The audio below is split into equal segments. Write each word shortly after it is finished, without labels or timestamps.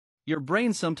Your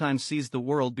brain sometimes sees the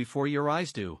world before your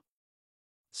eyes do.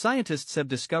 Scientists have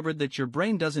discovered that your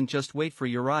brain doesn't just wait for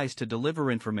your eyes to deliver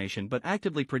information but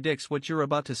actively predicts what you're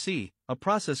about to see, a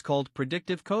process called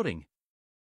predictive coding.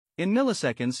 In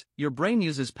milliseconds, your brain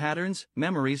uses patterns,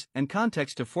 memories, and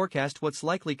context to forecast what's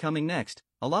likely coming next,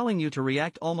 allowing you to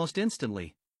react almost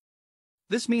instantly.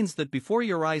 This means that before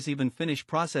your eyes even finish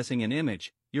processing an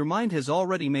image, your mind has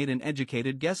already made an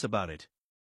educated guess about it.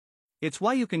 It's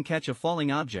why you can catch a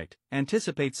falling object,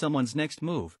 anticipate someone's next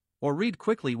move, or read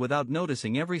quickly without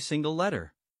noticing every single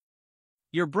letter.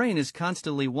 Your brain is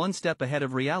constantly one step ahead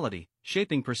of reality,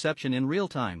 shaping perception in real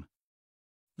time.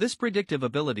 This predictive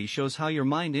ability shows how your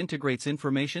mind integrates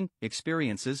information,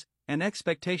 experiences, and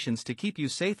expectations to keep you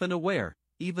safe and aware,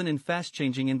 even in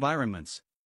fast-changing environments.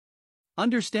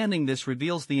 Understanding this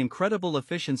reveals the incredible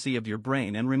efficiency of your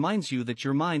brain and reminds you that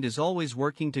your mind is always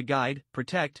working to guide,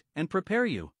 protect, and prepare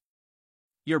you.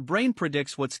 Your brain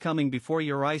predicts what's coming before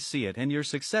your eyes see it, and your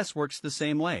success works the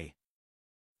same way.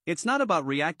 It's not about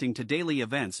reacting to daily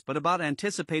events but about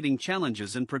anticipating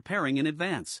challenges and preparing in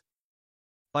advance.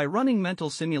 By running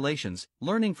mental simulations,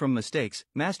 learning from mistakes,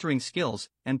 mastering skills,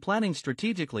 and planning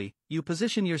strategically, you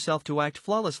position yourself to act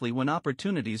flawlessly when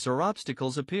opportunities or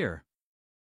obstacles appear.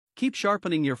 Keep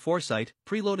sharpening your foresight,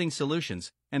 preloading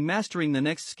solutions, and mastering the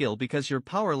next skill, because your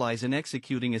power lies in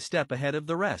executing a step ahead of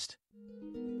the rest.